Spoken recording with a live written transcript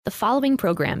The following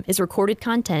program is recorded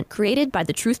content created by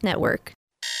the Truth Network.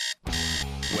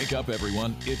 Wake up,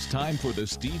 everyone. It's time for the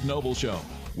Steve Noble Show,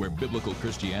 where biblical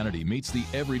Christianity meets the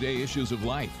everyday issues of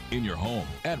life, in your home,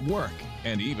 at work,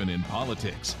 and even in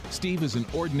politics. Steve is an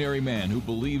ordinary man who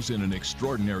believes in an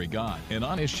extraordinary God, and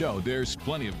on his show, there's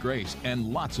plenty of grace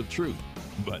and lots of truth,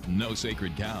 but no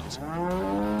sacred cows.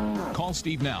 Call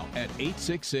Steve now at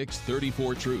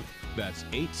 866-34-TRUTH. That's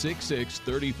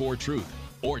 866-34-TRUTH.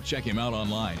 Or check him out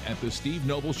online at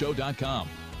thestevenobleshow.com.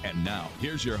 And now,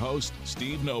 here's your host,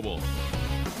 Steve Noble.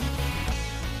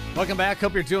 Welcome back.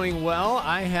 Hope you're doing well.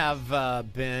 I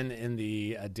have been in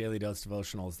the Daily Dose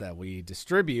devotionals that we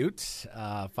distribute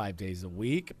 5 days a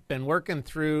week. Been working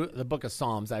through the book of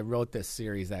Psalms. I wrote this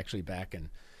series actually back in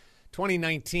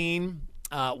 2019.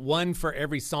 One for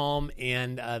every psalm,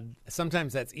 and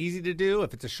sometimes that's easy to do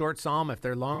if it's a short psalm. If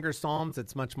they're longer psalms,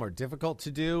 it's much more difficult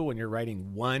to do when you're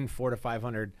writing one 400 to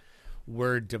 500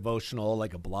 word devotional,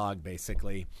 like a blog,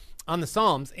 basically, on the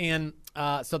Psalms. And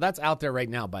so that's out there right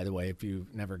now, by the way. If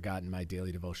you've never gotten my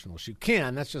daily devotionals, you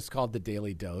can. That's just called the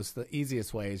Daily Dose. The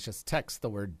easiest way is just text the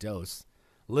word dose,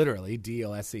 literally,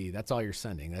 D-O-S-E. That's all you're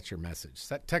sending. That's your message.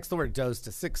 Text the word dose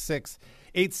to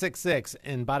 66866,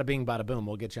 and bada bing, bada boom,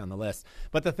 we'll get you on the list.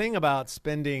 But the thing about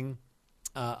spending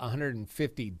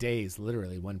 150 days,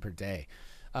 literally one per day,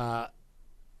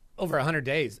 over 100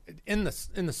 days in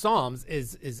the Psalms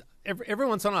is every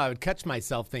once in a while I would catch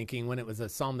myself thinking, when it was a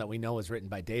psalm that we know was written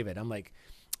by David, I'm like,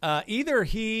 either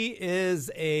he is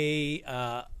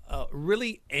a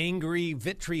really angry,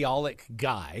 vitriolic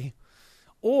guy,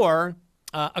 or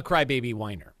a crybaby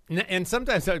whiner. And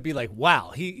sometimes I would be like,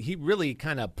 wow, he really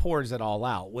kind of pours it all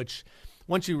out, which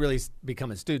once you really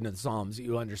become a student of the Psalms,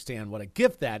 you understand what a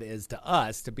gift that is to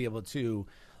us to be able to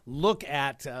look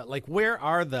at, where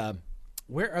are the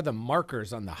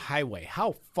markers on the highway?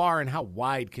 How far and how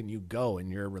wide can you go in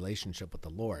your relationship with the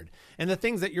Lord? And the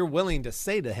things that you're willing to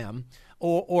say to him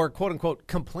or quote unquote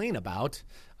complain about,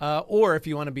 or if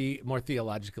you want to be more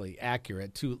theologically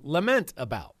accurate, to lament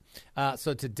about.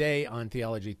 So today on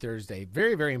Theology Thursday,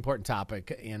 very, very important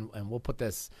topic, and we'll put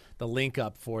the link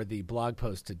up for the blog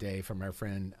post today from our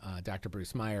friend Dr.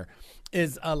 Bruce Meyer,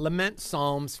 is Lament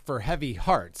Psalms for Heavy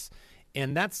Hearts.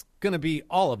 And that's going to be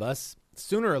all of us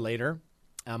sooner or later,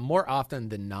 more often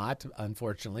than not,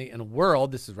 unfortunately, in a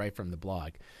world, this is right from the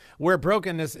blog, where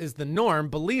brokenness is the norm.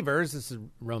 Believers, this is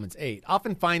Romans 8,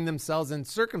 often find themselves in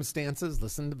circumstances,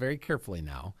 listen very carefully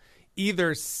now,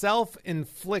 either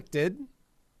self-inflicted,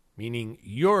 meaning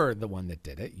you're the one that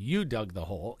did it, you dug the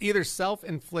hole, either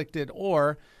self-inflicted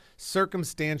or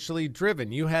circumstantially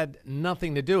driven. You had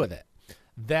nothing to do with it.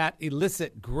 That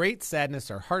elicit great sadness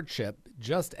or hardship,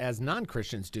 just as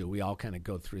non-Christians do. We all kind of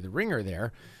go through the ringer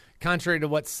there. Contrary to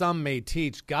what some may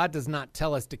teach, God does not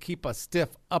tell us to keep a stiff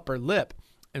upper lip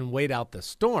and wait out the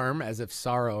storm, as if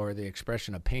sorrow or the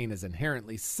expression of pain is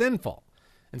inherently sinful.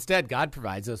 Instead, God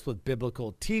provides us with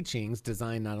biblical teachings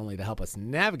designed not only to help us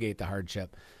navigate the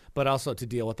hardship, but also to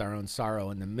deal with our own sorrow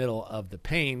in the middle of the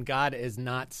pain. God is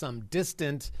not some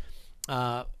distant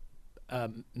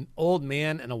old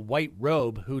man in a white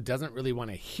robe who doesn't really want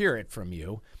to hear it from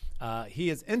you. He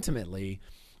is intimately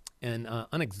and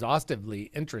unexhaustively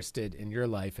interested in your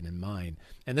life and in mine.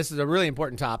 And this is a really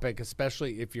important topic,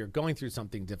 especially if you're going through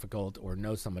something difficult or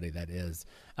know somebody that is.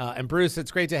 And Bruce,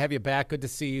 it's great to have you back. Good to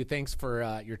see you. Thanks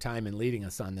for your time in leading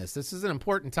us on this. This is an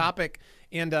important topic.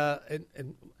 And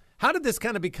how did this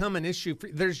kind of become an issue?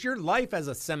 There's your life as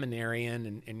a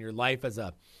seminarian and your life as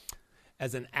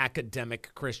an academic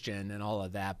Christian and all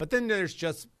of that. But then there's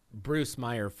just Bruce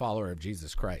Meyer, follower of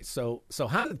Jesus Christ. So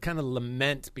how did kind of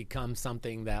lament become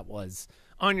something that was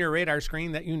on your radar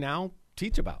screen that you now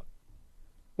teach about?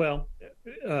 Well,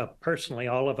 personally,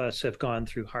 all of us have gone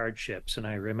through hardships. And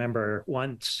I remember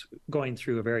once going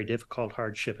through a very difficult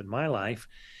hardship in my life.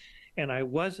 And I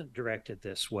wasn't directed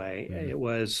this way. Mm-hmm. It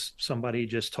was somebody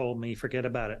just told me, forget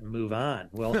about it and move on.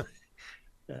 Well,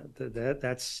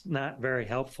 that's not very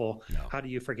helpful. No. How do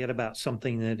you forget about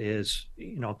something that is,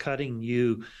 cutting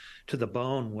you to the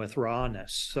bone with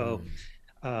rawness? So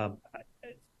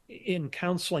in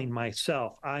counseling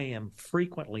myself, I am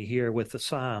frequently here with the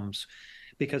Psalms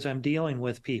because I'm dealing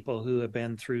with people who have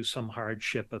been through some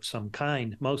hardship of some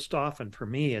kind. Most often for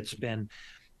me, it's been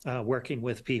working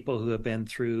with people who have been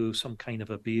through some kind of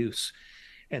abuse,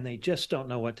 and they just don't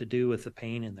know what to do with the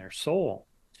pain in their soul.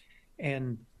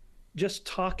 And just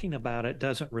talking about it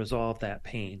doesn't resolve that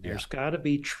pain. There's got to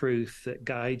be truth that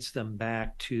guides them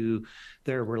back to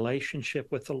their relationship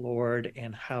with the Lord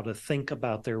and how to think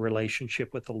about their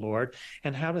relationship with the Lord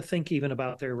and how to think even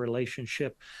about their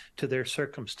relationship to their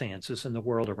circumstances and the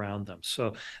world around them.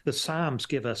 So the Psalms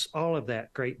give us all of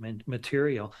that great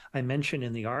material. I mentioned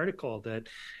in the article that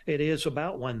it is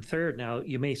about 1/3. Now,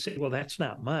 you may say, well, that's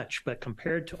not much, but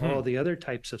compared to all the other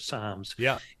types of Psalms,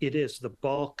 it is the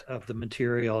bulk of the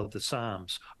material of the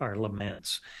Psalms are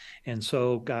laments. And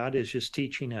so God is just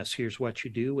teaching us, here's what you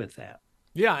do with that.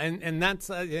 Yeah, and that's,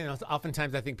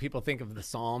 oftentimes I think people think of the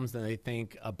Psalms and they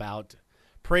think about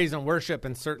praise and worship,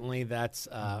 and certainly that's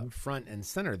front and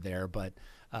center there. But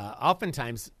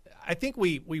oftentimes I think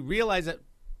we realize that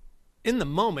in the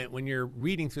moment when you're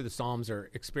reading through the Psalms or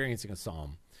experiencing a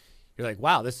Psalm, you're like,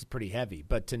 wow, this is pretty heavy.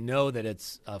 But to know that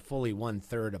it's fully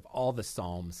 1/3 of all the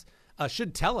Psalms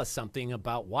should tell us something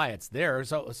about why it's there.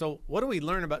 So what do we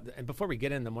learn about, and before we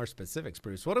get into more specifics,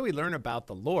 Bruce, what do we learn about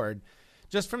the Lord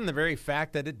just from the very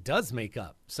fact that it does make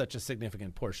up such a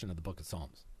significant portion of the book of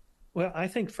Psalms? Well, I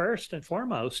think first and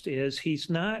foremost is he's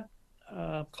not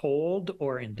cold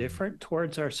or indifferent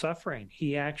towards our suffering.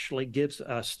 He actually gives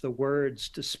us the words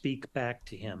to speak back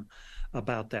to him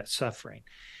about that suffering.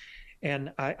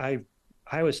 And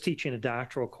I was teaching a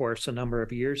doctoral course a number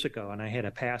of years ago, and I had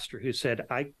a pastor who said,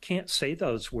 I can't say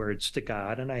those words to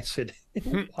God. And I said,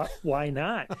 why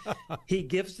not? He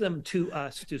gives them to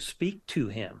us to speak to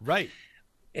him. Right.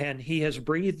 And he has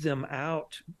breathed them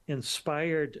out,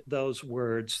 inspired those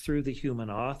words through the human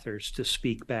authors to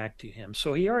speak back to him.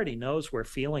 So he already knows we're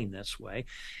feeling this way.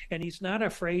 And he's not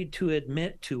afraid to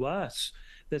admit to us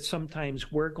that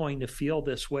sometimes we're going to feel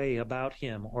this way about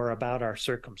him or about our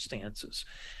circumstances.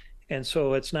 And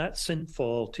so it's not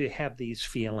sinful to have these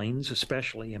feelings,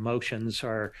 especially emotions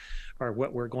are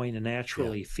what we're going to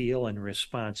naturally feel in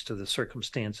response to the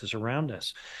circumstances around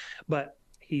us. But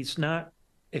he's not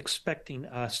expecting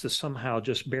us to somehow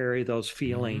just bury those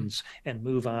feelings and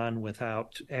move on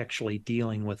without actually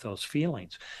dealing with those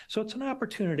feelings. So it's an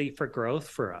opportunity for growth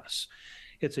for us.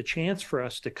 It's a chance for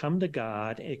us to come to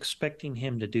God expecting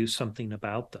him to do something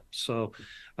about them. So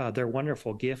they're a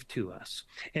wonderful gift to us.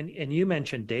 And you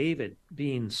mentioned David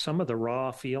being some of the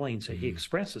raw feelings that he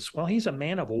expresses. Well, he's a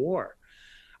man of war.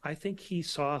 I think he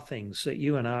saw things that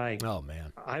you and I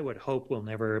would hope we'll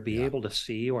never be able to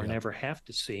see or never have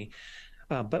to see.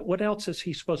 But what else is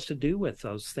he supposed to do with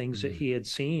those things that he had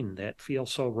seen that feel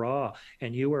so raw?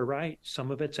 And you were right.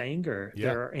 Some of it's anger. Yeah.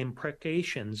 There are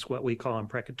imprecations, what we call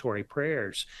imprecatory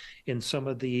prayers, in some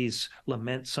of these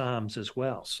lament psalms as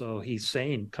well. So he's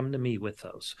saying, come to me with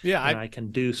those. Yeah, and I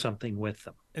can do something with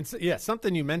them. And so,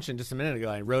 something you mentioned just a minute ago,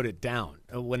 I wrote it down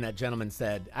when that gentleman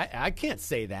said, I can't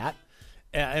say that.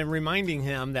 And reminding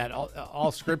him that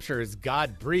all Scripture is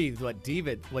God-breathed.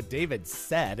 What David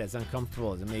said, as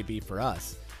uncomfortable as it may be for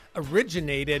us,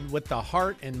 originated with the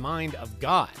heart and mind of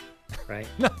God. Right.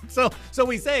 So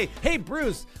we say, hey,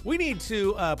 Bruce, we need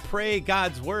to pray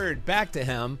God's word back to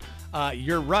him.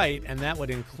 You're right, and that would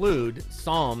include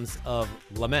Psalms of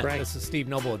Lament. Right. This is Steve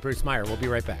Noble with Bruce Meyer. We'll be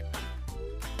right back.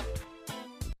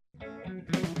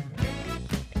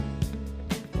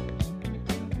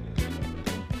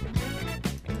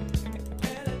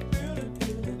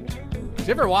 Do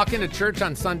you ever walk into church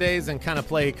on Sundays and kind of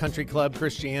play country club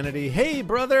Christianity? Hey,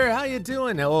 brother, how you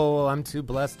doing? Oh, I'm too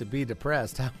blessed to be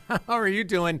depressed. How are you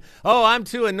doing? Oh, I'm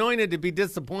too anointed to be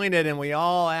disappointed. And we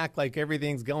all act like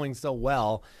everything's going so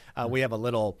well. We have a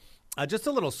little, just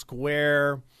a little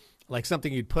square, like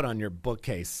something you'd put on your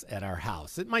bookcase at our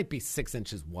house. It might be 6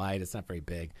 inches wide. It's not very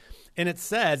big. And it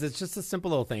says, it's just a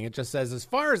simple little thing. It just says, as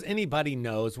far as anybody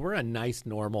knows, we're a nice,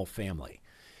 normal family.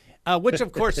 Which,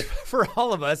 of course, for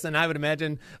all of us, and I would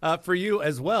imagine for you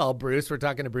as well, Bruce, we're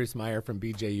talking to Bruce Meyer from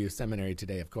BJU Seminary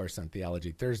today, of course, on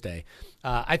Theology Thursday.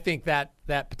 I think that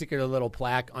particular little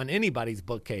plaque on anybody's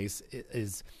bookcase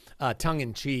is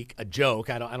tongue-in-cheek, a joke.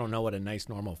 I don't know what a nice,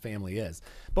 normal family is.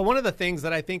 But one of the things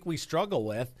that I think we struggle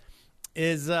with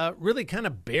is really kind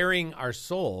of bearing our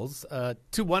souls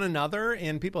to one another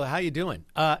and people, how you doing?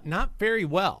 Not very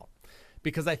well,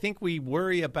 because I think we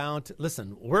worry about,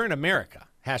 listen, we're in America.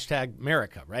 Hashtag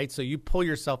America, right? So you pull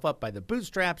yourself up by the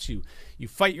bootstraps, you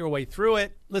fight your way through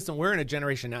it. Listen, we're in a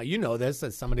generation now, you know this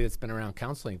as somebody that's been around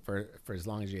counseling for as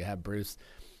long as you have, Bruce.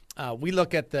 We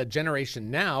look at the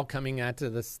generation now coming out to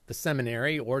the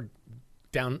seminary or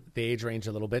down the age range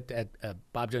a little bit at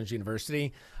Bob Jones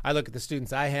University. I look at the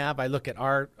students I have. I look at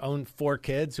our own 4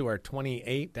 kids who are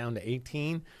 28 down to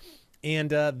 18.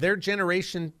 And their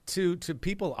generation to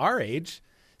people our age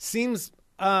seems...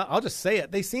 I'll just say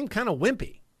it. They seem kind of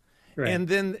wimpy. Right. And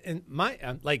then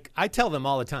I tell them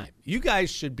all the time, you guys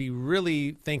should be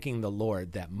really thanking the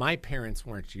Lord that my parents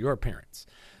weren't your parents,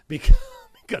 because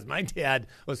my dad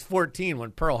was 14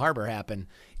 when Pearl Harbor happened.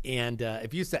 And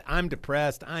if you said, I'm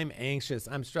depressed, I'm anxious,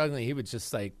 I'm struggling, he would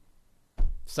just like,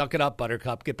 suck it up,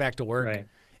 buttercup, get back to work. Right.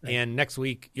 And next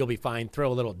week you'll be fine.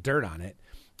 Throw a little dirt on it.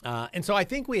 And so I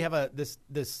think we have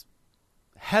this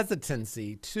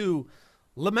hesitancy to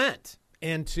lament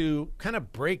and to kind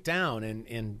of break down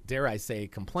and dare I say,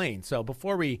 complain. So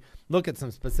before we look at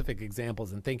some specific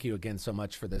examples, and thank you again so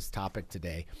much for this topic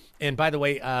today. And by the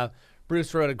way,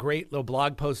 Bruce wrote a great little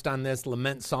blog post on this,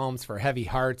 Lament Psalms for Heavy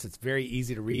Hearts. It's very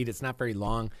easy to read. It's not very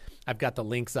long. I've got the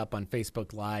links up on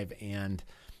Facebook Live and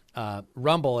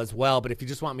Rumble as well. But if you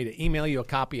just want me to email you a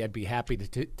copy, I'd be happy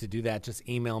to do that. Just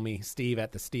email me,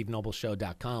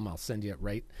 steve@thestevenobleshow.com. I'll send you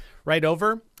it right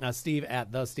over,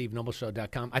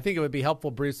 steve@thestevenobleshow.com. I think it would be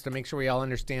helpful, Bruce, to make sure we all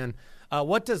understand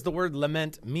what does the word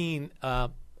lament mean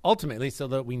ultimately, so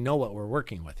that we know what we're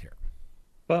working with here.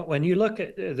 Well, when you look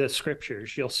at the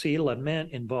scriptures, you'll see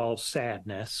lament involves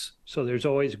sadness. So there's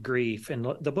always grief. And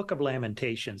the book of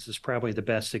Lamentations is probably the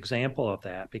best example of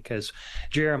that, because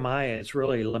Jeremiah is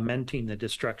really lamenting the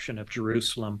destruction of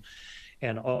Jerusalem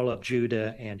and all of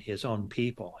Judah and his own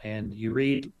people. And you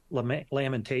read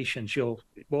Lamentations,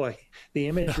 the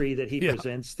imagery that he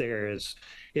presents there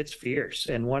it's fierce.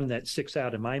 And one that sticks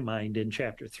out in my mind in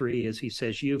chapter 3 is he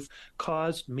says, "You've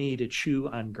caused me to chew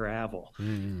on gravel,"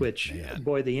 which,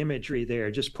 boy, the imagery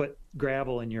there, just put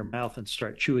gravel in your mouth and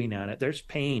start chewing on it. There's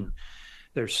pain,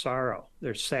 there's sorrow,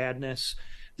 there's sadness,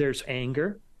 there's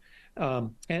anger.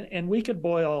 And we could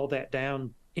boil all that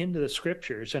down into the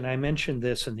scriptures. And I mentioned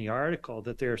this in the article,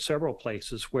 that there are several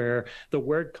places where the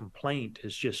word complaint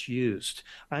is just used.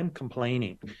 I'm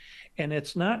complaining. And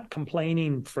it's not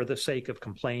complaining for the sake of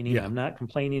complaining. I'm not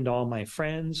complaining to all my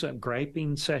friends, a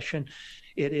griping session.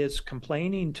 It is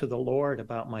complaining to the Lord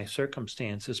about my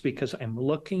circumstances, because I'm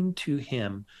looking to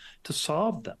him to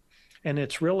solve them. And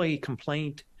it's really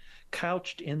complaint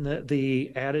couched in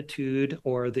the attitude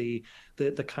or the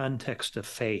context of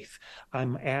faith.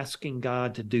 I'm asking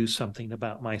God to do something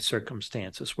about my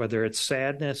circumstances, whether it's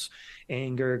sadness,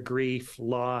 anger, grief,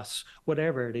 loss,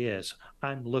 whatever it is.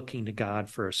 I'm looking to God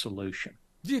for a solution.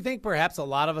 Do you think perhaps a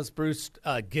lot of us, Bruce,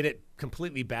 get it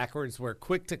completely backwards? We're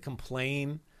quick to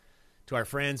complain to our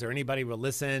friends or anybody will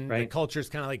listen. Right. The culture's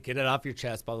kind of like, get it off your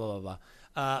chest, blah, blah, blah,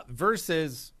 blah.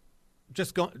 Versus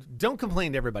just don't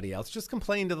complain to everybody else. Just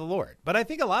complain to the Lord. But I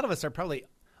think a lot of us are probably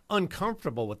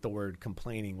uncomfortable with the word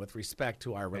complaining with respect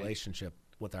to our relationship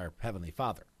with our Heavenly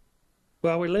Father.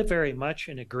 Well, we live very much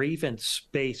in a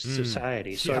grievance-based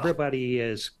society. So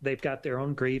they've got their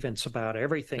own grievance about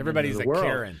everything. Everybody's in the a world.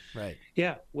 Karen, right?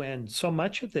 Yeah, when so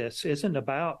much of this isn't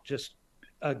about just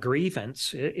a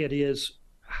grievance. It is,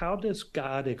 how does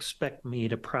God expect me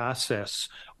to process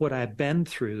what I've been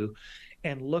through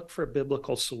and look for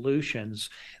biblical solutions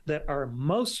that are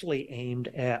mostly aimed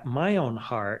at my own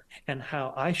heart and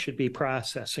how I should be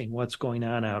processing what's going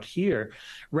on out here,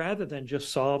 rather than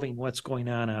just solving what's going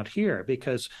on out here.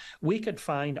 Because we could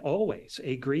find always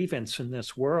a grievance in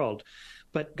this world,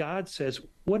 but God says,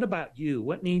 what about you?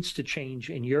 What needs to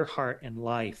change in your heart and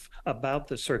life about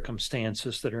the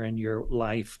circumstances that are in your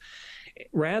life?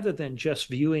 Rather than just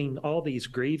viewing all these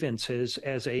grievances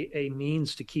as a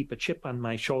means to keep a chip on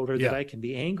my shoulder that I can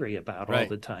be angry about all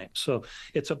the time. So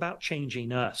it's about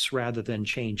changing us rather than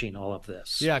changing all of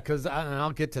this. Yeah, because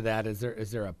I'll get to that. Is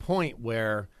there a point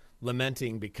where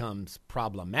lamenting becomes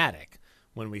problematic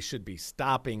when we should be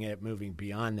stopping it, moving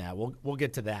beyond that? We'll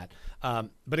get to that.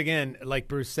 But again, like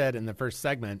Bruce said in the first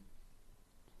segment,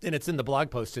 and it's in the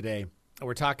blog post today,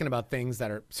 we're talking about things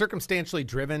that are circumstantially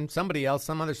driven, somebody else,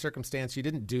 some other circumstance. You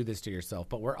didn't do this to yourself,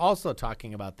 but we're also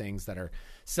talking about things that are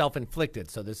self-inflicted.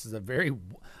 So this is a very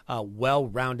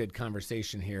well-rounded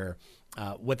conversation here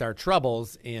with our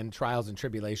troubles and trials and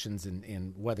tribulations,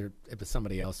 and whether it was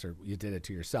somebody else or you did it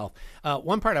to yourself.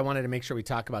 One part I wanted to make sure we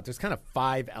talk about, there's kind of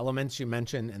 5 elements you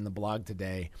mentioned in the blog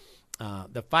today,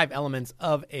 the 5 elements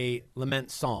of a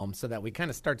lament psalm, so that we kind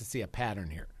of start to see a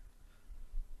pattern here.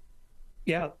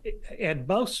 Yeah, and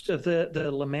most of the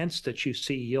laments that you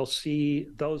see, you'll see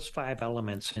those 5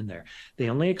 elements in there. The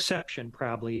only exception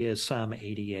probably is Psalm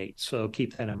 88, so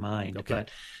keep that in mind. Okay.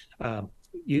 But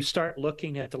you start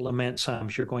looking at the lament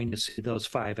psalms, you're going to see those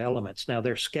 5 elements. Now,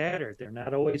 they're scattered. They're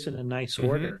not always in a nice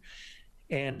order.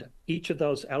 And each of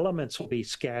those elements will be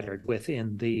scattered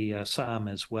within the psalm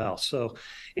as well. So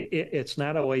it's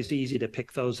not always easy to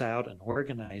pick those out and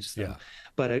organize them.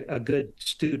 but a good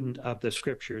student of the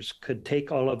scriptures could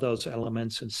take all of those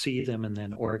elements and see them and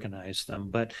then organize them.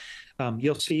 But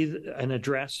you'll see an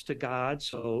address to God.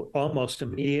 So almost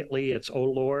immediately it's, "Oh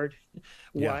Lord,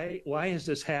 why is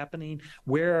this happening?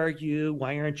 Where are you?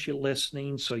 Why aren't you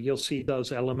listening?" So you'll see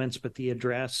those elements, but the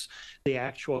address, the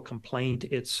actual complaint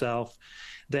itself,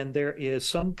 then there is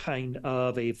some kind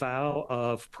of a vow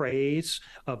of praise,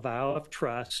 a vow of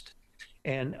trust,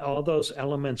 and all those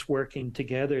elements working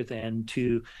together then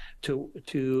to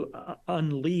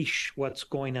unleash what's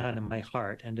going on in my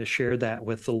heart and to share that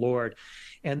with the Lord.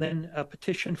 And then a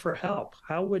petition for help.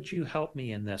 How would you help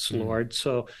me in this, Lord?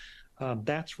 So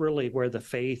that's really where the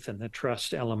faith and the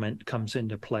trust element comes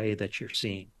into play that you're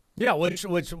seeing. Yeah, which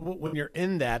when you're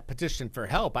in that petition for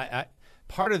help, I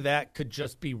part of that could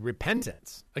just be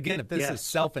repentance. Again, if this is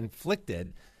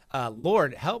self-inflicted,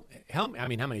 Lord, help me. I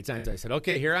mean, how many times I said,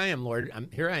 "Okay, here I am, Lord.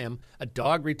 Here I am, a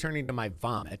dog returning to my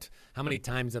vomit." How many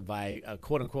times have I,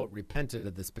 quote unquote, repented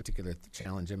of this particular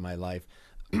challenge in my life?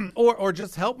 or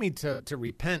just help me to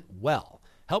repent well.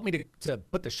 Help me to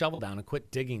put the shovel down and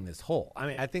quit digging this hole. I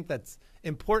mean, I think that's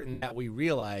important that we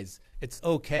realize it's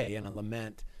okay in a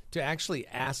lament to actually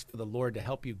ask for the Lord to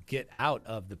help you get out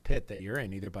of the pit that you're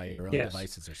in, either by your own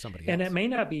devices or somebody else. And it may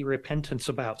not be repentance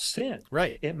about sin.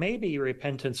 Right. It may be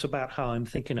repentance about how I'm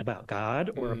thinking about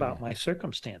God or about my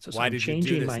circumstances. Why I'm did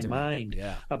changing you do this my to me? mind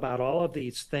about all of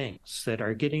these things that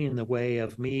are getting in the way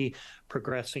of me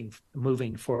progressing,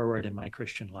 moving forward in my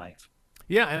Christian life.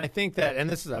 Yeah, and I think that, and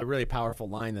this is a really powerful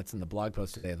line that's in the blog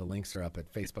post today. The links are up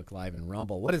at Facebook Live and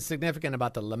Rumble. What is significant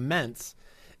about the laments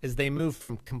is they move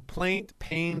from complaint,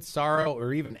 pain, sorrow,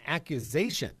 or even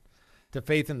accusation to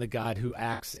faith in the God who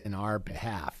acts in our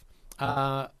behalf.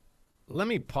 Let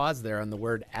me pause there on the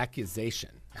word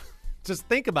accusation. Just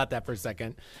think about that for a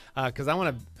second, because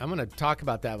I'm gonna talk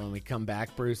about that when we come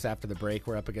back, Bruce. After the break,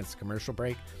 we're up against a commercial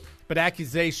break. But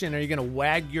accusation, are you going to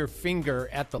wag your finger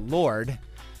at the Lord?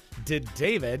 Did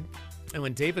David, and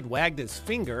when David wagged his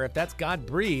finger, if that's God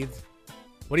breathed,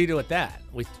 what do you do with that?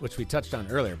 Which we touched on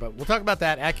earlier, but we'll talk about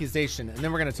that accusation, and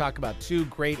then we're going to talk about two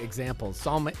great examples,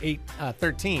 Psalm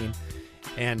 13,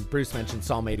 and Bruce mentioned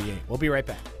Psalm 88. We'll be right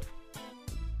back.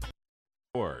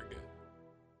 Org.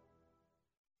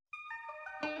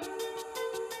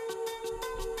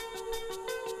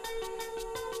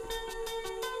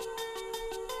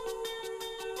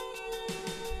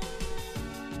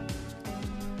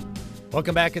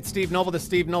 Welcome back. It's Steve Noble, the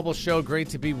Steve Noble Show. Great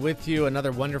to be with you.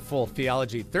 Another wonderful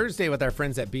Theology Thursday with our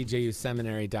friends at BJU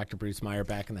Seminary. Dr. Bruce Meyer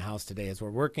back in the house today as we're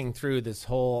working through this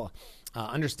whole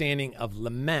understanding of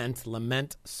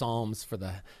lament psalms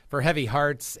for heavy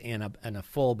hearts, and a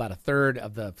full about a third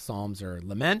of the psalms are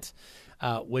lament,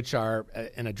 which are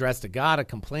an address to God, a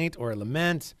complaint or a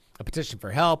lament, a petition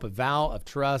for help, a vow of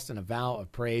trust, and a vow of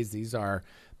praise. These are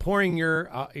pouring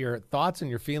your thoughts and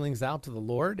your feelings out to the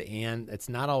Lord, and it's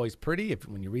not always pretty.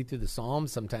 When you read through the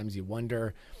Psalms, sometimes you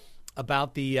wonder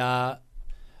about the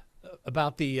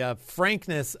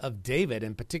frankness of David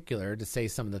in particular to say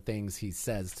some of the things he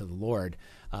says to the Lord.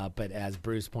 But as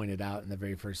Bruce pointed out in the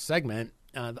very first segment,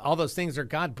 all those things are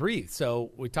God-breathed. So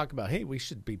we talk about, hey, we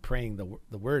should be praying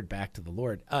the word back to the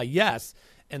Lord. Yes,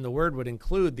 and the word would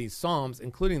include these Psalms,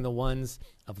 including the ones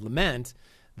of lament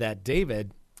that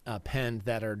David penned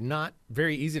that are not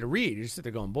very easy to read. You just sit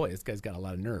there going, boy, this guy's got a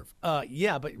lot of nerve.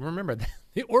 Yeah, but remember,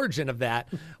 the origin of that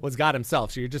was God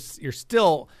himself. So you're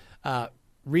still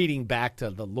reading back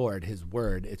to the Lord, his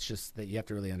word. It's just that you have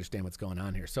to really understand what's going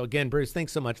on here. So again, Bruce,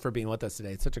 thanks so much for being with us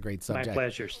today. It's such a great subject. My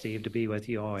pleasure, Steve, to be with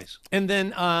you always. And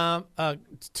then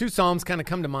two Psalms kind of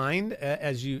come to mind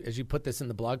as you put this in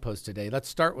the blog post today. Let's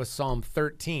start with Psalm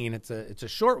 13. It's a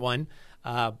short one,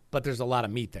 but there's a lot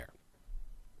of meat there.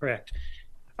 Correct.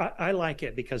 I like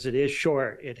it because it is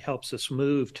short. It helps us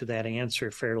move to that answer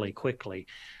fairly quickly.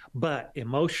 But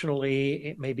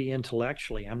emotionally, maybe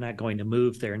intellectually, I'm not going to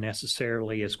move there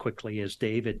necessarily as quickly as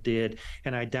David did.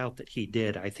 And I doubt that he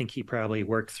did. I think he probably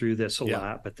worked through this a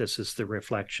lot, but this is the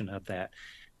reflection of that.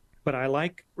 But I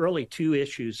like really two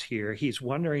issues here. He's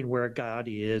wondering where God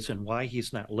is and why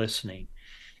he's not listening.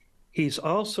 He's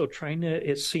also trying to,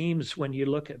 it seems, when you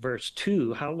look at verse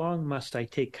 2, how long must I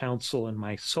take counsel in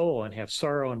my soul and have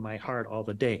sorrow in my heart all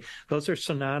the day? Those are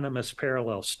synonymous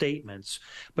parallel statements,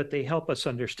 but they help us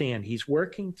understand. He's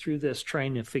working through this,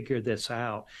 trying to figure this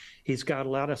out. He's got a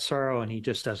lot of sorrow and he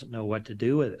just doesn't know what to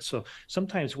do with it. So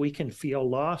sometimes we can feel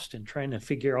lost in trying to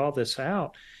figure all this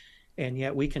out. And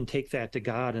yet we can take that to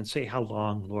God and say, how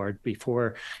long, Lord,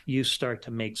 before you start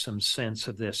to make some sense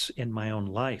of this in my own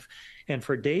life? And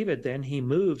for David, then he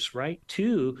moves right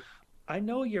to, I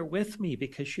know you're with me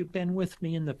because you've been with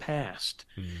me in the past.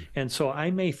 And so I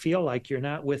may feel like you're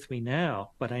not with me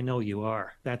now, but I know you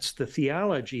are. That's the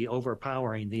theology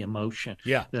overpowering the emotion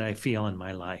that I feel in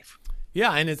my life.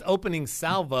 Yeah, and his opening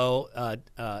salvo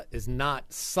is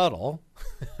not subtle.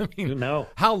 I mean, No.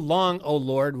 How long, O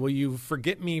Lord, will you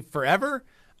forget me forever?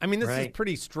 I mean, this is Right.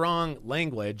 pretty strong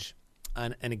language,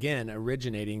 and again,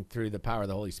 originating through the power of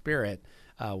the Holy Spirit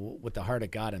with the heart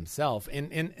of God himself.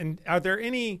 And are there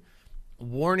any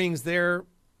warnings there,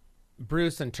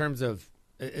 Bruce, in terms of,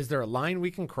 is there a line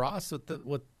we can cross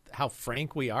with how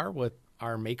frank we are with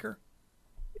our Maker?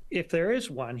 If there is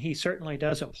one, he certainly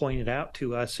doesn't point it out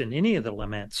to us in any of the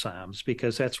lament psalms,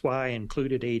 because that's why I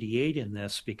included 88 in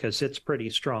this, because it's pretty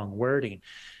strong wording.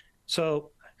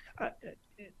 So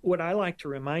what I like to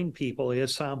remind people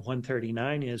is Psalm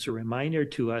 139 is a reminder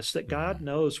to us that God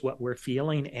knows what we're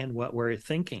feeling and what we're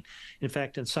thinking. In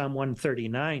fact, in Psalm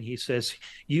 139, he says,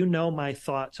 you know my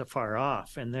thoughts afar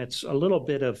off. And that's a little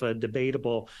bit of a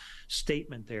debatable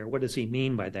statement there. What does he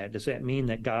mean by that? Does that mean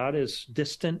that God is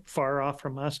distant, far off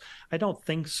from us? I don't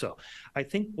think so. I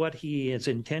think what he is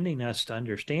intending us to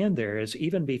understand there is,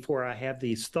 even before I have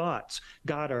these thoughts,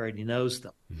 God already knows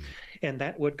them. And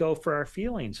that would go for our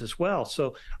feelings as well.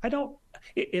 So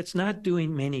it's not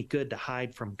doing me any good to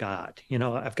hide from God. You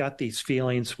know, I've got these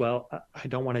feelings. Well, I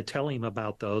don't want to tell him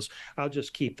about those. I'll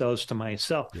just keep those to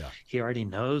myself. Yeah. He already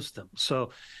knows them.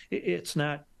 So it's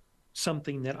not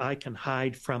something that I can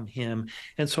hide from him.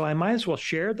 And so I might as well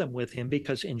share them with him,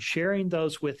 because in sharing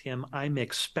those with him, I'm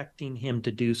expecting him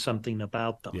to do something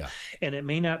about them. Yeah. And it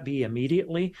may not be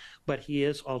immediately, but he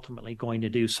is ultimately going to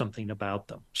do something about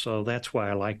them. So that's why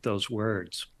I like those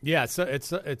words. Yeah, so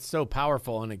it's so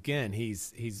powerful. And again,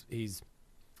 he's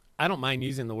I don't mind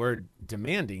using the word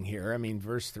demanding here. I mean,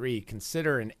 verse 3,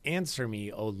 consider and answer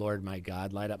me, O Lord my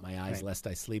God, light up my eyes, lest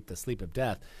I sleep the sleep of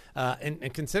death.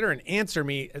 And consider and answer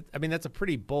me. I mean, that's a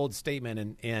pretty bold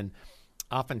statement. And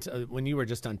often when you were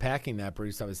just unpacking that,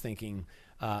 Bruce, I was thinking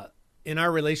in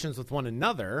our relations with one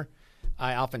another,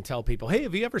 I often tell people, hey,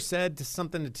 have you ever said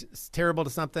something terrible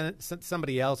to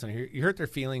somebody else, and you hurt their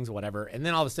feelings, whatever, and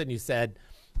then all of a sudden you said,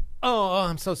 oh,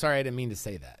 I'm so sorry, I didn't mean to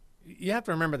say that. You have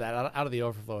to remember that out of the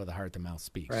overflow of the heart, the mouth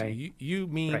speaks. Right. So you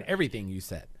mean everything you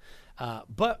said.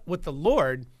 But with the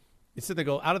Lord, it's to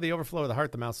go out of the overflow of the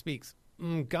heart, the mouth speaks.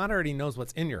 God already knows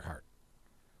what's in your heart,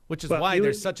 which is why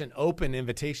there's such an open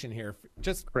invitation here.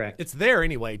 Just it's there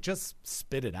anyway. Just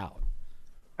spit it out.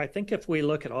 I think if we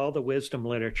look at all the wisdom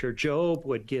literature, Job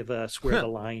would give us where the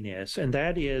line is, and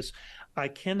that is, I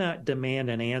cannot demand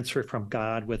an answer from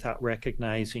God without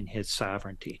recognizing his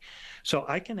sovereignty. So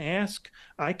I can ask,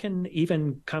 I can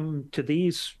even come to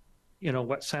these,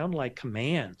 what sound like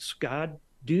commands. God,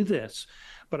 do this,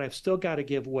 but I've still got to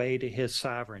give way to his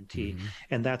sovereignty. Mm-hmm.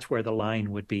 And that's where the line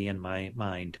would be in my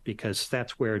mind, because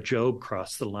that's where Job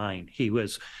crossed the line. He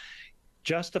was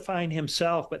justifying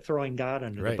himself, but throwing God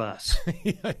under the bus.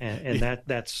 And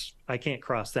that's, I can't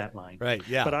cross that line. Right.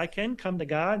 Yeah. But I can come to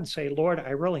God and say, Lord, I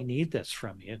really need this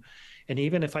from you. And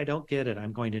even if I don't get it,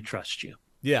 I'm going to trust you.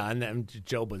 Yeah. And then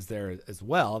Job was there as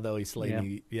well, though he slayed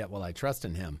me, yet will I trust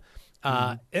in him.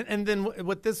 And then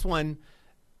with this one,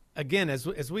 again,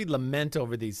 as we lament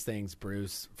over these things,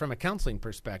 Bruce, from a counseling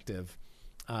perspective,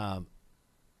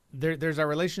 there's our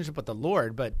relationship with the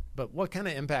Lord, but what kind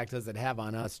of impact does it have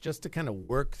on us just to kind of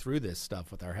work through this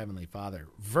stuff with our Heavenly Father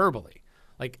verbally,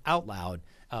 like out loud?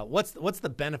 What's the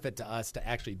benefit to us to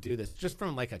actually do this, just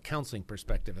from like a counseling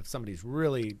perspective, if somebody's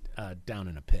really down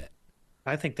in a pit?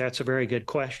 I think that's a very good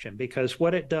question, because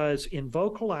what it does in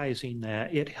vocalizing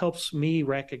that, it helps me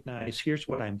recognize, here's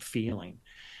what I'm feeling,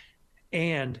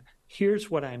 and here's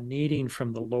what I'm needing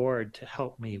from the Lord to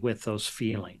help me with those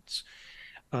feelings.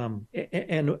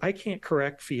 And I can't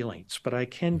correct feelings, but I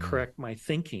can correct my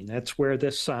thinking. That's where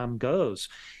this psalm goes.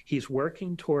 He's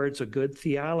working towards a good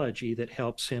theology that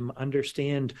helps him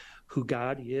understand who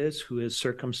God is, who his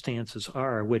circumstances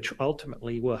are, which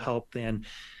ultimately will help then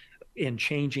in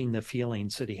changing the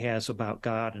feelings that he has about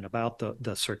God and about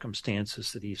the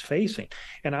circumstances that he's facing.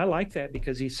 And I like that,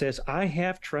 because he says, I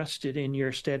have trusted in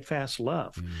your steadfast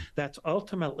love. That's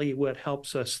ultimately what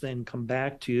helps us then come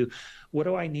back to, what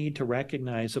do I need to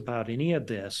recognize about any of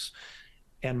this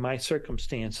and my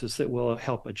circumstances that will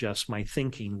help adjust my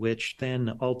thinking, which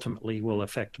then ultimately will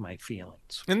affect my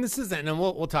feelings. And this isn't, and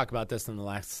we'll talk about this in the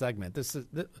last segment.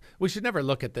 We should never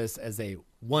look at this as a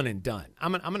one and done.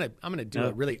 I'm gonna do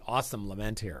a really awesome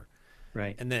lament here,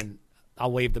 right? And then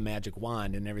I'll wave the magic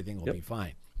wand and everything will be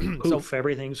fine. Poof,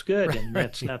 everything's good, and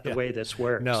that's not the way this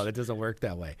works. No, it doesn't work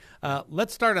that way.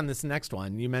 Let's start on this next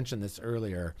one. You mentioned this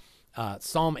earlier.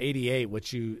 Psalm 88,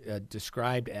 which you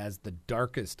described as the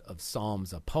darkest of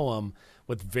psalms, a poem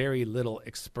with very little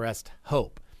expressed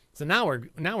hope. So now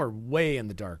we're way in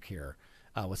the dark here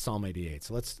with Psalm 88.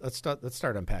 So let's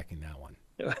start unpacking that one.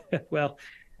 Well,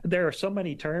 there are so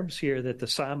many terms here that the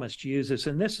psalmist uses,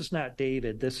 and this is not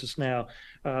David. This is now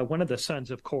one of the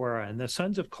sons of Korah, and the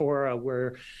sons of Korah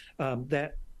were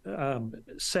that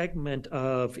segment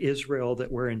of Israel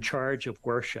that were in charge of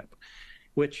worship,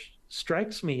 which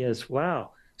strikes me as,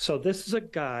 wow. So this is a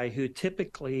guy who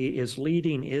typically is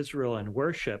leading Israel in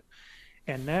worship,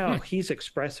 and now he's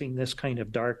expressing this kind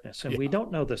of darkness. And we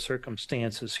don't know the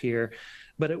circumstances here,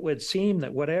 but it would seem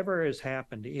that whatever has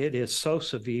happened, it is so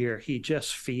severe. He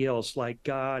just feels like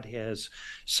God has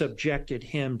subjected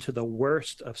him to the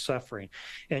worst of suffering.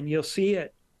 And you'll see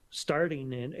it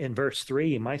starting in verse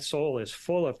 3. My soul is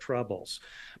full of troubles.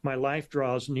 My life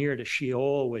draws near to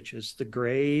Sheol, which is the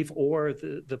grave, or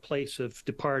the place of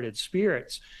departed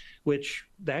spirits, which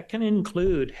that can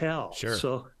include hell. Sure.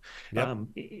 So,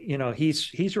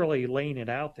 he's really laying it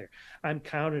out there. I'm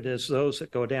counted as those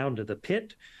that go down to the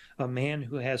pit, a man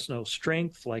who has no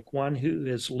strength, like one who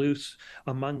is loose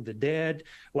among the dead,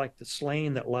 like the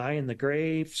slain that lie in the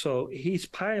grave. So he's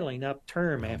piling up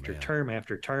term after term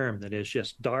after term that is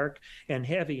just dark and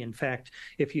heavy. In fact,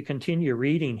 if you continue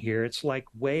reading here, it's like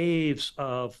waves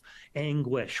of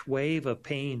anguish, wave of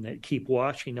pain that keep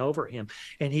washing over him.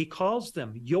 And he calls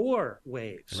them your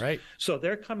waves. Right. So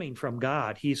they're coming from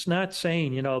God. He's not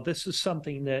saying, this is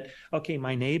something that, okay,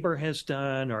 my neighbor has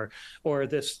done, or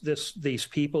these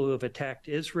people who have attacked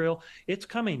Israel. It's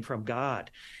coming from God.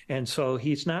 And so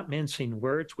he's not mincing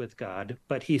words with God,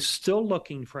 but he's still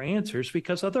looking for answers,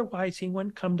 because otherwise he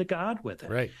wouldn't come to God with it.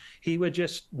 Right. He would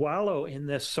just wallow in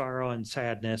this sorrow and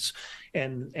sadness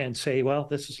and say, well,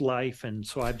 this is life, and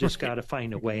so I've just got to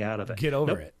find a way out of it. Get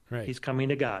over it. Right. He's coming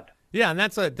to God. Yeah, and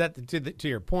that's to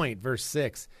your point, verse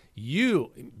 6,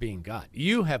 you, being God,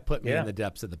 you have put me in the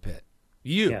depths of the pit.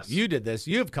 You did this.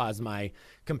 You have caused my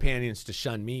companions to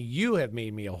shun me. You have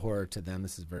made me a horror to them.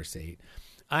 This is verse 8.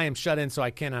 I am shut in, so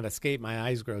I cannot escape. My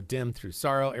eyes grow dim through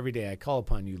sorrow. Every day I call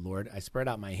upon you, Lord. I spread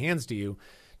out my hands to you.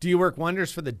 Do you work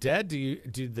wonders for the dead? Do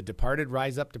the departed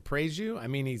rise up to praise you? I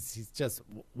mean, he's just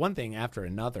one thing after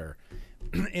another.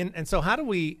 And so how do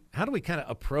we kind of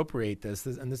appropriate this?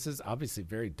 And this is obviously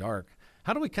very dark.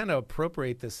 How do we kind of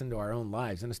appropriate this into our own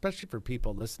lives? And especially for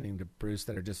people listening to Bruce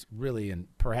that are just really in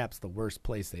perhaps the worst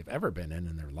place they've ever been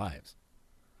in their lives.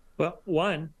 Well,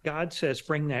 one, God says,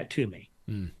 bring that to me.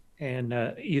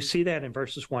 And you see that in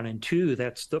verses 1 and 2.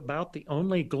 That's about the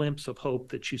only glimpse of hope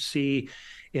that you see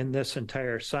in this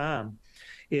entire psalm,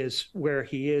 is where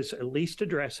he is at least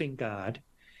addressing God.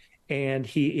 And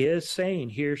he is saying,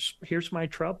 here's my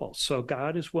troubles. So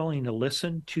God is willing to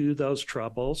listen to those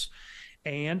troubles.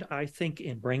 And I think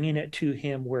in bringing it to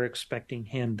him, we're expecting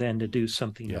him then to do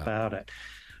something about it.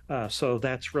 So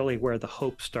that's really where the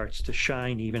hope starts to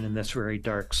shine, even in this very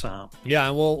dark psalm. Yeah,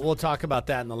 and we'll talk about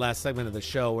that in the last segment of the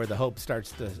show, where the hope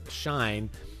starts to shine.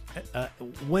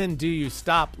 When do you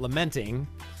stop lamenting?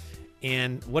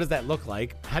 And what does that look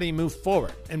like? How do you move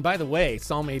forward? And by the way,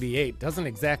 Psalm 88 doesn't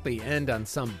exactly end on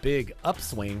some big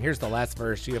upswing. Here's the last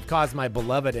verse. You have caused my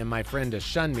beloved and my friend to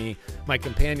shun me. My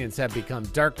companions have become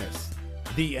darkness.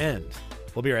 The end.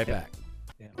 We'll be right back.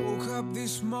 Woke up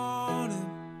this morning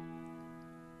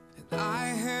and I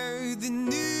heard the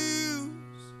news.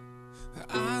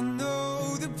 I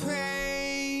know the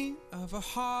pain of a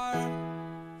heartbreak.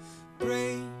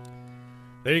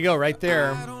 There you go, right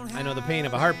there. I know the pain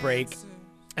of a heartbreak.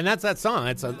 And that's that song.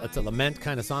 It's a lament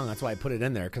kind of song. That's why I put it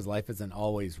in there, because life isn't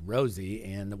always rosy.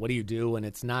 And what do you do when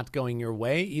it's not going your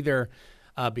way? Either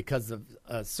because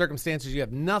of circumstances you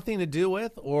have nothing to do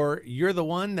with, or you're the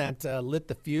one that lit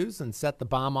the fuse and set the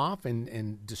bomb off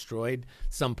and destroyed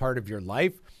some part of your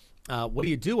life. What do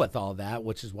you do with all that?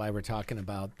 Which is why we're talking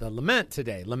about the lament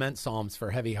today, lament psalms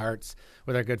for heavy hearts,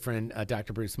 with our good friend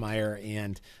Dr. Bruce Meyer.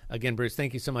 And again, Bruce,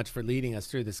 thank you so much for leading us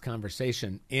through this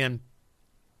conversation. And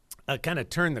kind of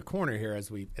turn the corner here as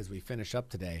we finish up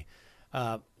today.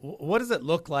 What does it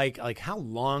look like? Like, how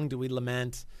long do we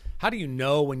lament? How do you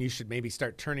know when you should maybe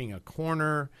start turning a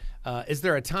corner? Is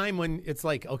there a time when it's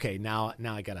like, okay, now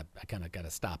I kind of gotta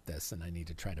stop this and I need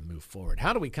to try to move forward?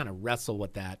 How do we kind of wrestle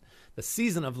with that? The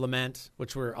season of lament,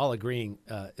 which we're all agreeing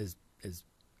is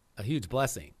a huge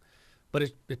blessing, but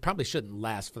it probably shouldn't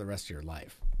last for the rest of your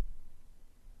life.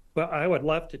 Well, I would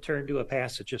love to turn to a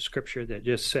passage of scripture that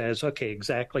just says, okay,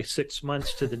 exactly 6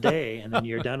 months to the day, and then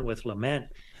you're done with lament.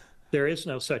 There is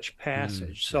no such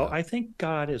passage. So I think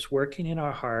God is working in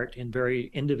our heart in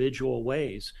very individual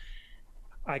ways.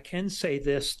 I can say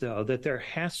this, though, that there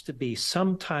has to be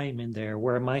some time in there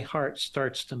where my heart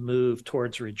starts to move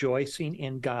towards rejoicing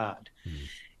in God,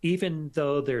 even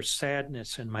though there's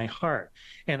sadness in my heart.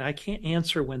 And I can't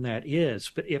answer when that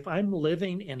is. But if I'm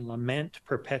living in lament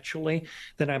perpetually,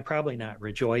 then I'm probably not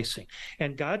rejoicing.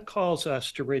 And God calls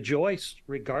us to rejoice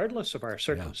regardless of our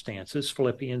circumstances,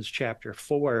 Philippians chapter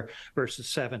 4, verses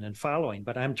 7 and following.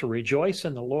 But I'm to rejoice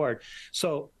in the Lord.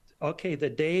 So, okay, the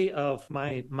day of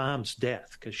my mom's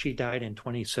death, because she died in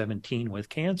 2017 with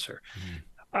cancer,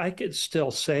 I could still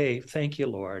say, thank you,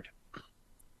 Lord,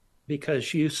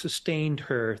 because you sustained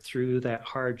her through that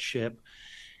hardship.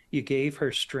 You gave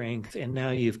her strength, and now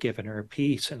you've given her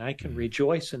peace. And I can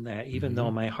rejoice in that, even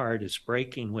though my heart is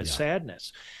breaking with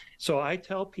sadness. So I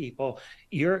tell people,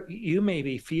 you may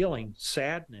be feeling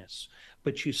sadness,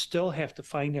 but you still have to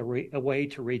find a way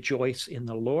to rejoice in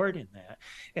the Lord in that.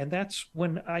 And that's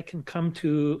when I can come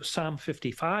to Psalm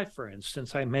 55, for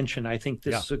instance. I mentioned, I think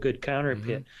this is a good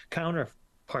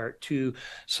counterpart to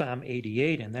Psalm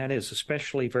 88, and that is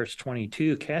especially verse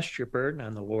 22, cast your burden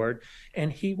on the Lord,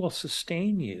 and he will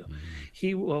sustain you.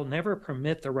 He will never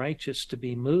permit the righteous to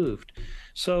be moved.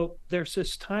 So there's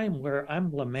this time where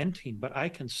I'm lamenting, but I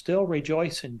can still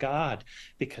rejoice in God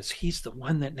because he's the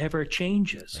one that never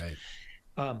changes. Right.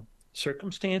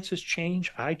 Circumstances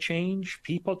change, I change,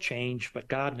 people change, but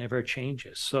God never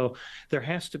changes. So there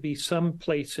has to be some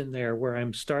place in there where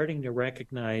I'm starting to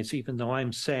recognize, even though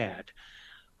I'm sad,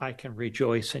 I can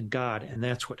rejoice in God. And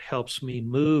that's what helps me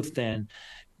move then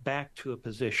back to a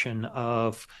position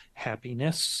of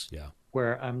happiness,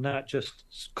 where I'm not just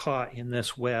caught in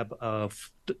this web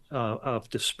of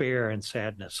despair and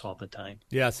sadness all the time.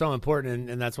 Yeah, so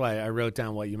important. And that's why I wrote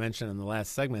down what you mentioned in the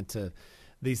last segment.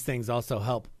 These things also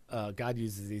help. God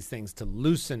uses these things to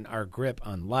loosen our grip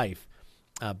on life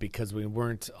because we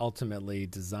weren't ultimately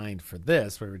designed for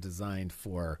this. We were designed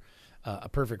for a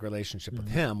perfect relationship with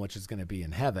him, which is going to be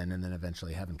in heaven, and then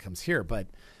eventually heaven comes here. But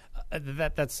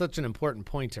that's such an important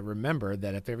point to remember,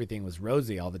 that if everything was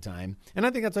rosy all the time, and I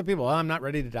think that's why people, I'm not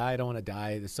ready to die, I don't want to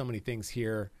die, there's so many things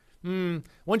here.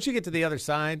 Once you get to the other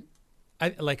side, I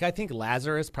think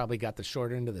Lazarus probably got the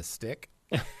short end of the stick.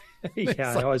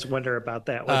 Yeah, I always wonder about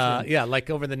that. Yeah, like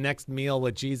over the next meal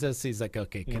with Jesus, he's like,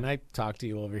 okay, can I talk to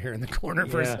you over here in the corner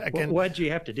for a second? What'd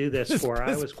you have to do this for?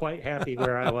 I was quite happy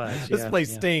where I was. This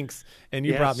place stinks, and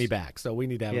you brought me back, so we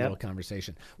need to have a little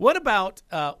conversation. What about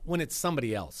when it's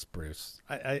somebody else, Bruce?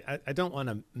 I don't want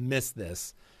to miss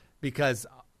this, because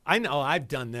I know I've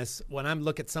done this when I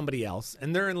look at somebody else,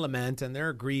 and they're in lament, and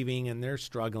they're grieving, and they're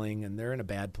struggling, and they're in a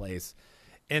bad place.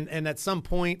 And at some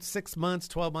point, 6 months,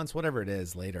 12 months, whatever it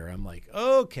is later, I'm like,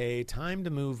 okay, time to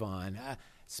move on.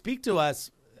 Speak to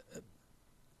us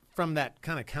from that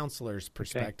kind of counselor's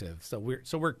perspective. Okay.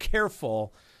 So we're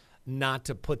careful not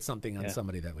to put something on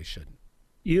somebody that we shouldn't.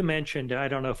 You mentioned, I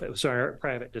don't know if it was our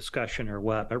private discussion or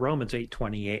what, but Romans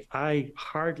 8:28. I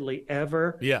hardly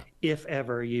ever, if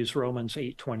ever, use Romans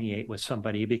 8:28 with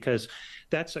somebody, because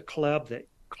that's a club that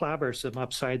clobbers them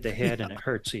upside the head and it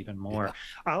hurts even more.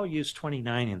 I'll use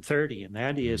 29 and 30, and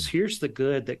that is, here's the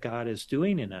good that God is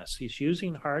doing in us. He's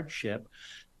using hardship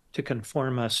to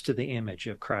conform us to the image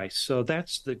of Christ. So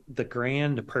that's the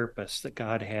grand purpose that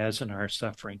God has in our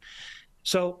suffering.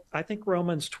 So I think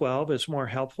Romans 12 is more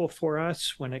helpful for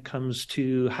us when it comes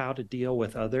to how to deal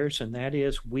with others, and that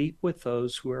is, weep with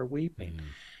those who are weeping.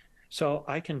 So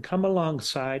I can come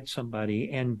alongside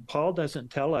somebody, and Paul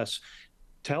doesn't tell us,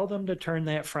 tell them to turn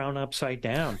that frown upside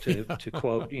down, to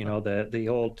quote, the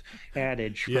old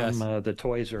adage from the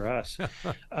Toys R Us.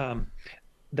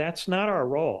 That's not our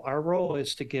role. Our role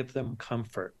is to give them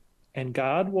comfort, and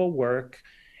God will work.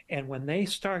 And when they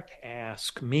start to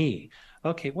ask me,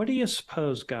 okay, what do you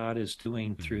suppose God is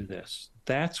doing through this?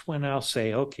 That's when I'll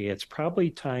say, okay, it's probably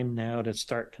time now to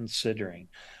start considering,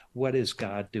 what is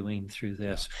God doing through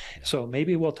this? So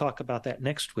maybe we'll talk about that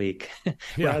next week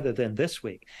rather than this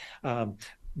week.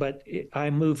 But I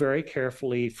move very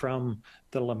carefully from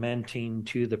the lamenting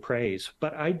to the praise.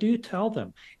 But I do tell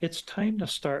them, it's time to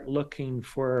start looking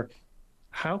for,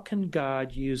 how can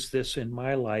God use this in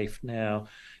my life now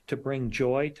to bring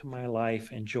joy to my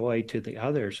life and joy to the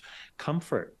others?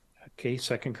 Comfort. Okay,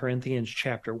 2 Corinthians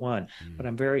chapter 1. But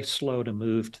I'm very slow to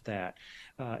move to that.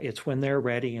 It's when they're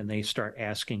ready and they start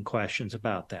asking questions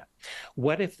about that.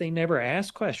 What if they never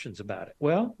ask questions about it?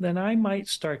 Well, then I might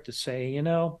start to say,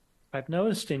 I've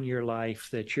noticed in your life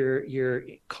that you're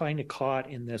kind of caught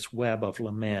in this web of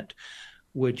lament.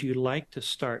 would you like to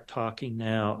start talking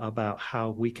now about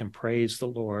how we can praise the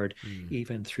Lord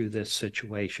even through this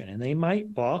situation? And they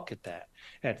might balk at that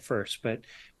at first, but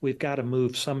we've got to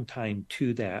move sometime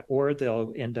to that, or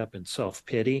they'll end up in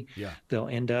self-pity. Yeah. They'll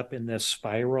end up in this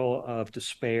spiral of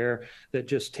despair that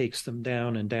just takes them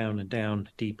down and down and down,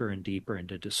 deeper and deeper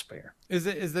into despair. Is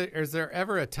there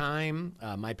ever a time,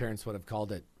 my parents would have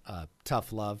called it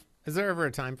tough love. Is there ever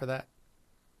a time for that?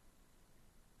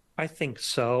 I think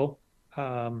so.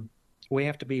 We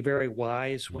have to be very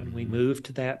wise when we move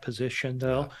to that position,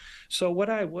 though. Yeah. So what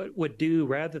I would do,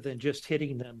 rather than just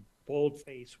hitting them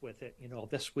bold-face with it,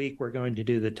 this week we're going to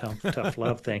do the tough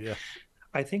love thing. Yeah.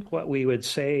 I think what we would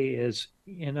say is,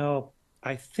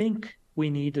 I think we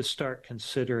need to start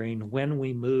considering when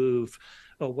we move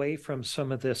away from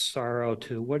some of this sorrow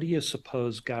to what do you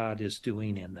suppose God is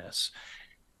doing in this?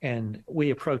 And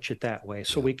we approach it that way.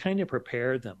 So we kind of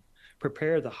prepare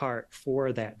the heart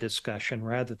for that discussion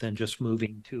rather than just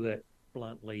moving to it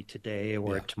bluntly today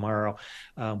or tomorrow.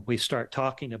 We start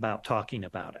talking about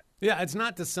it. Yeah, it's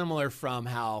not dissimilar from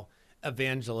how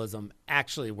evangelism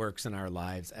actually works in our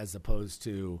lives as opposed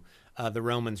to the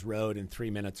Romans road in 3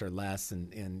 minutes or less,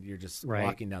 and you're just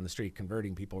walking down the street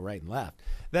converting people right and left.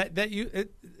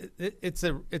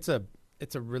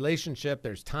 It's a relationship.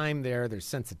 There's time there. There's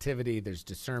sensitivity. There's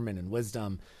discernment and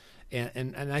wisdom,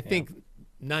 and I think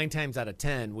 9 times out of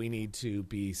 10 we need to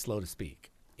be slow to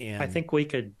speak. And I think we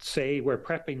could say we're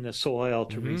prepping the soil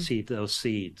to receive those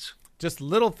seeds. Just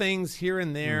little things here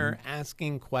and there,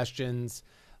 asking questions,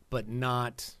 but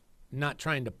not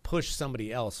trying to push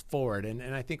somebody else forward.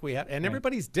 And I think we have, and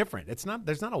everybody's different.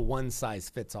 There's not a one size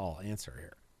fits all answer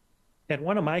here. And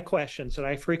one of my questions that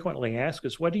I frequently ask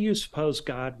is, what do you suppose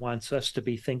God wants us to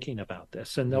be thinking about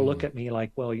this? And they'll look at me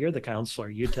like, well, you're the counselor,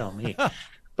 you tell me.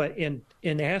 But in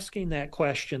asking that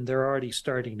question, they're already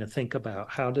starting to think about,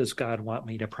 how does God want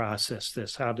me to process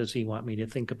this? How does he want me to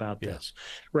think about this?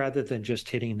 Rather than just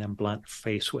hitting them blunt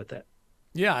face with it.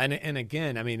 Yeah. And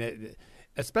again, I mean,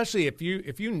 especially if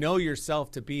you know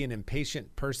yourself to be an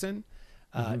impatient person,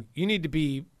 you need to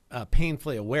be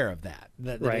painfully aware of that.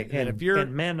 Right.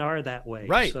 And men are that way.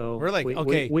 Right. So we're like,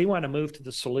 we want to move to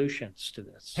the solutions to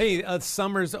this. Hey,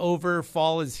 summer's over,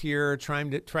 fall is here, try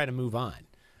to move on.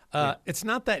 It's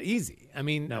not that easy. I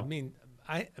mean,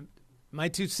 my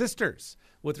 2 sisters,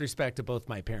 with respect to both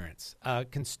my parents,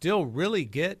 can still really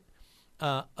get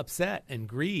upset and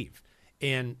grieve,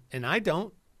 and I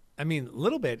don't. I mean, a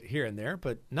little bit here and there,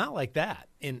 but not like that.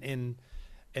 And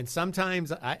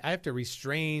sometimes I have to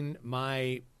restrain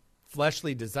my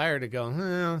fleshly desire to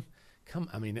go, come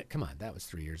on, that was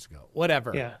 3 years ago.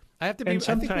 Whatever. Yeah. I think we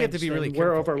have to be really careful.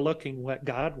 We're overlooking what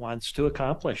God wants to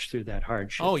accomplish through that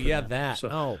hardship. Oh, yeah, that.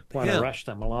 So want to rush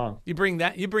them along. You bring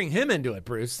him into it,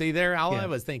 Bruce. See there, all I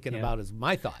was thinking about is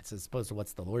my thoughts as opposed to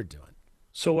what's the Lord doing.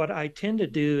 So what I tend to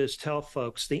do is tell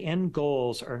folks the end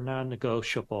goals are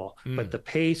non-negotiable, but the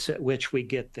pace at which we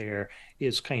get there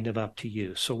is kind of up to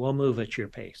you. So we'll move at your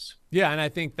pace. Yeah, and I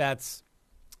think that's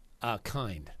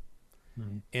kind.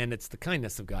 And it's the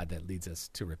kindness of God that leads us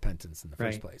to repentance in the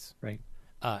first place. Right.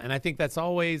 And I think that's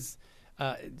always,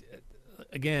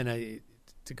 again,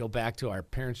 to go back to our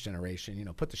parents' generation,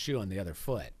 put the shoe on the other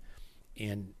foot.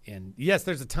 And yes,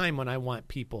 there's a time when I want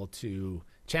people to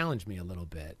challenge me a little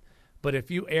bit. But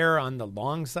if you err on the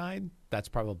long side, that's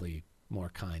probably more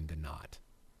kind than not.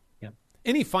 Yep.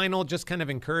 Any final just kind of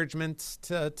encouragements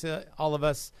to all of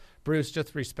us, Bruce, just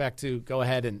with respect to go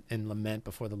ahead and lament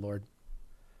before the Lord?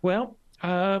 Well,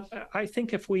 I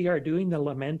think if we are doing the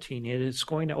lamenting, it is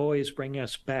going to always bring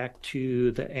us back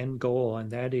to the end goal, and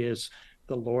that is,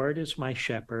 the Lord is my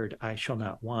shepherd, I shall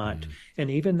not want. And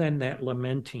even then, that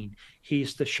lamenting,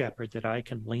 he's the shepherd that I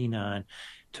can lean on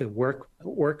to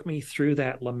work me through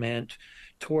that lament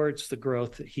towards the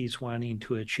growth that he's wanting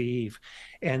to achieve.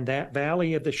 And that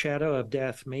valley of the shadow of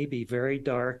death may be very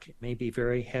dark, it may be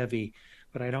very heavy,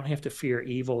 but I don't have to fear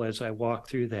evil as I walk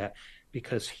through that,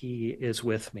 because he is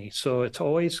with me. So it's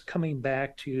always coming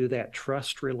back to that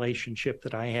trust relationship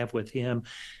that I have with him,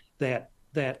 that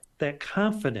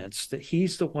confidence that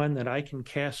he's the one that I can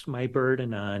cast my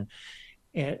burden on,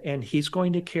 and he's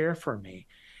going to care for me.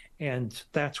 And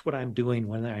that's what I'm doing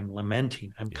when I'm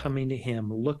lamenting. I'm coming to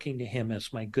him, looking to him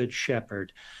as my good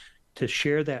shepherd to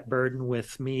share that burden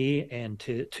with me and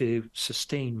to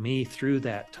sustain me through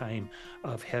that time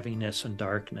of heaviness and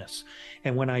darkness.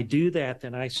 And when I do that,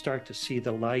 then I start to see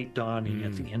the light dawning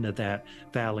at the end of that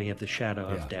valley of the shadow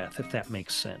of death, if that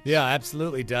makes sense. Yeah,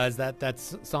 absolutely does.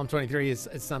 That's Psalm 23 is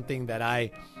something that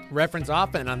I reference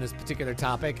often on this particular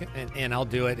topic, and I'll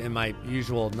do it in my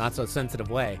usual not so sensitive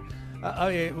way.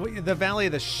 The valley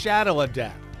of the shadow of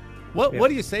death. What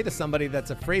do you say to somebody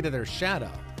that's afraid of their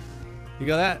shadow? You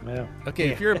go that? Yeah. Okay,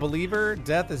 if you're a believer,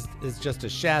 death is just a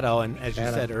shadow. And as you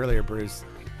said earlier, Bruce,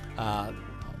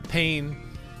 pain,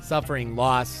 suffering,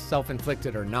 loss,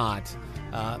 self-inflicted or not,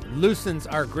 loosens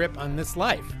our grip on this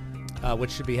life,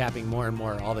 which should be happening more and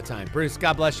more all the time. Bruce,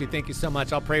 God bless you. Thank you so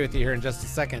much. I'll pray with you here in just a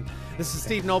second. This is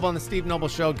Steve Noble on the Steve Noble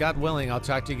Show. God willing, I'll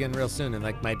talk to you again real soon. And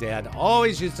like my dad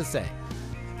always used to say,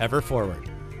 ever forward.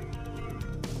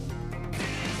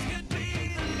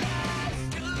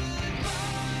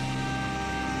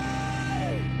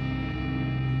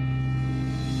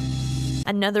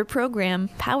 Another program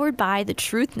powered by the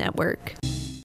Truth Network.